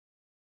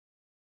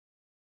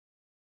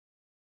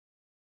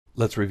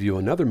Let's review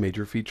another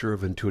major feature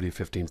of Entuity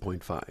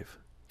 15.5,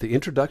 the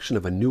introduction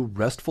of a new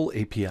RESTful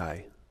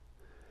API.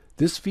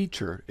 This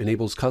feature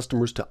enables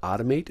customers to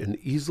automate and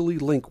easily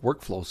link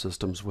workflow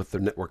systems with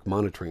their network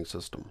monitoring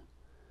system.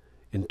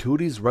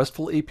 Entuity's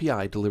RESTful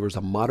API delivers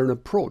a modern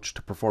approach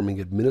to performing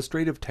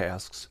administrative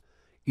tasks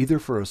either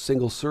for a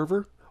single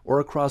server or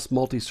across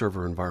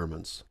multi-server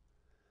environments.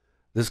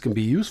 This can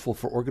be useful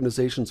for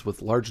organizations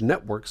with large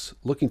networks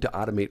looking to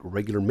automate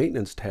regular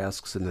maintenance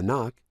tasks in the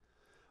NOC,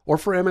 or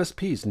for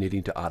MSPs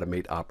needing to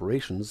automate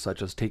operations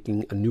such as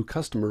taking a new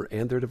customer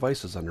and their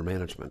devices under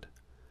management.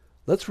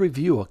 Let's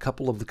review a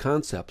couple of the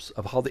concepts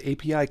of how the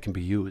API can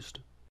be used.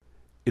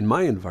 In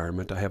my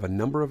environment, I have a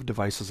number of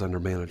devices under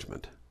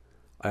management.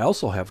 I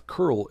also have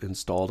curl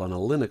installed on a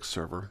Linux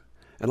server,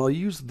 and I'll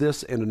use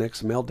this and an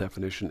XML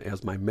definition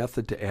as my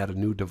method to add a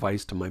new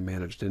device to my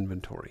managed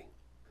inventory.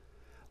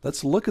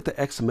 Let's look at the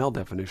XML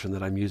definition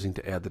that I'm using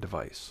to add the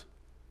device.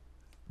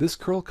 This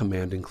curl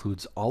command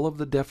includes all of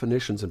the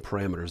definitions and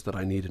parameters that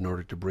I need in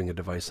order to bring a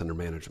device under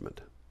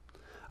management.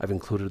 I've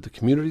included the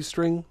community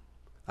string,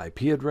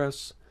 IP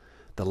address,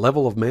 the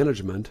level of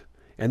management,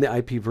 and the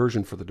IP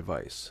version for the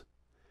device.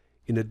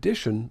 In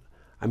addition,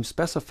 I'm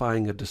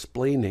specifying a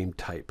display name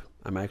type.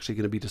 I'm actually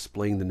going to be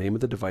displaying the name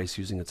of the device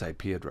using its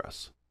IP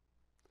address.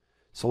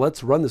 So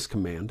let's run this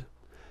command.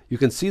 You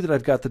can see that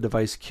I've got the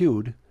device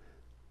queued,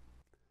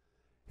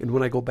 and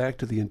when I go back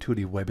to the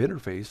Entuity web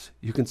interface,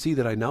 you can see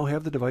that I now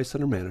have the device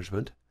under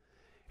management,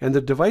 and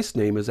the device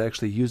name is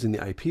actually using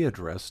the IP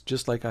address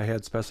just like I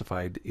had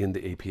specified in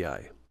the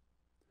API.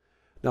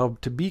 Now,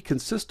 to be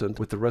consistent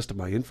with the rest of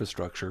my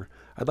infrastructure,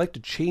 I'd like to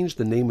change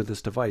the name of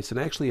this device and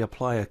actually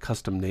apply a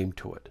custom name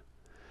to it.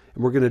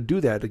 And we're going to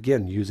do that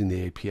again using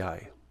the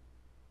API.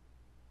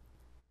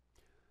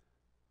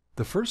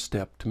 The first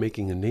step to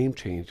making a name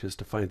change is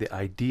to find the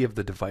ID of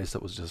the device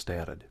that was just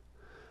added.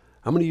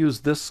 I'm going to use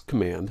this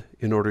command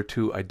in order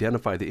to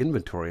identify the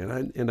inventory,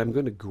 and I'm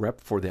going to grep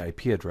for the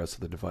IP address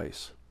of the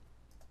device.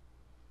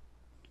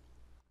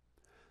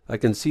 I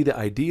can see the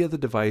ID of the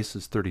device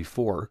is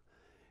 34,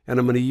 and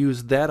I'm going to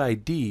use that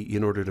ID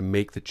in order to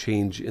make the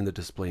change in the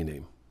display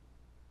name.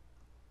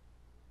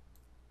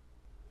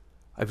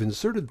 I've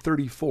inserted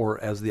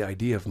 34 as the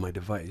ID of my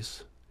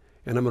device,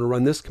 and I'm going to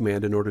run this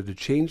command in order to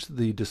change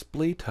the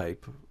display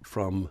type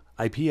from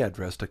IP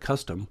address to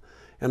custom,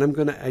 and I'm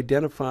going to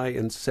identify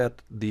and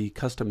set the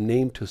custom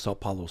name to Sao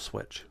Paulo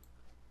switch.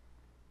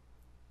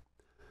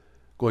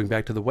 Going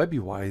back to the web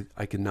UI,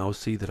 I can now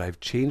see that I've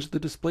changed the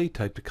display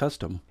type to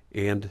custom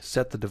and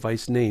set the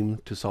device name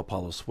to Sao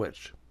Paulo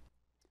switch.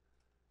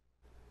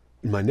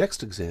 In my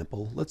next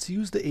example, let's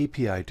use the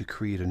API to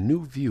create a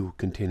new view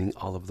containing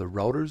all of the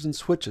routers and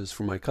switches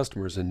for my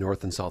customers in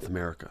North and South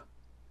America.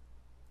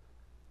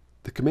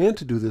 The command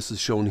to do this is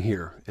shown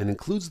here and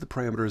includes the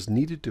parameters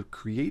needed to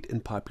create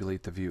and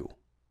populate the view.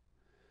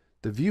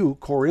 The view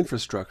core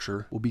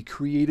infrastructure will be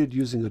created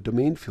using a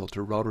domain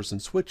filter, routers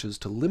and switches,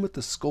 to limit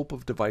the scope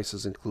of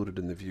devices included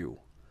in the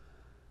view.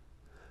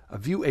 A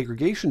view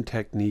aggregation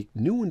technique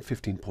new in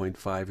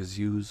 15.5 is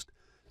used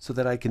so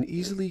that I can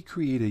easily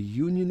create a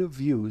union of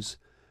views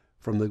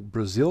from the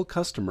Brazil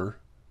customer,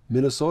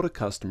 Minnesota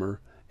customer,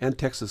 and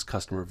Texas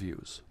customer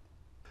views.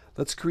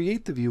 Let's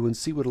create the view and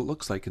see what it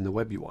looks like in the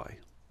web UI.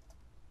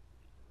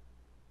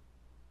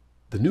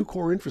 The new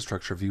core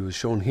infrastructure view is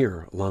shown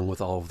here, along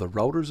with all of the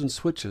routers and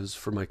switches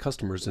for my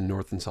customers in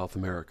North and South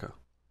America.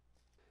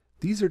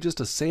 These are just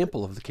a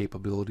sample of the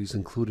capabilities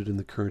included in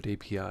the current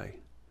API.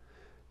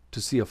 To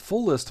see a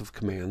full list of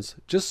commands,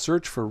 just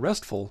search for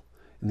RESTful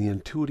in the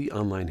Entuity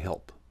Online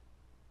Help.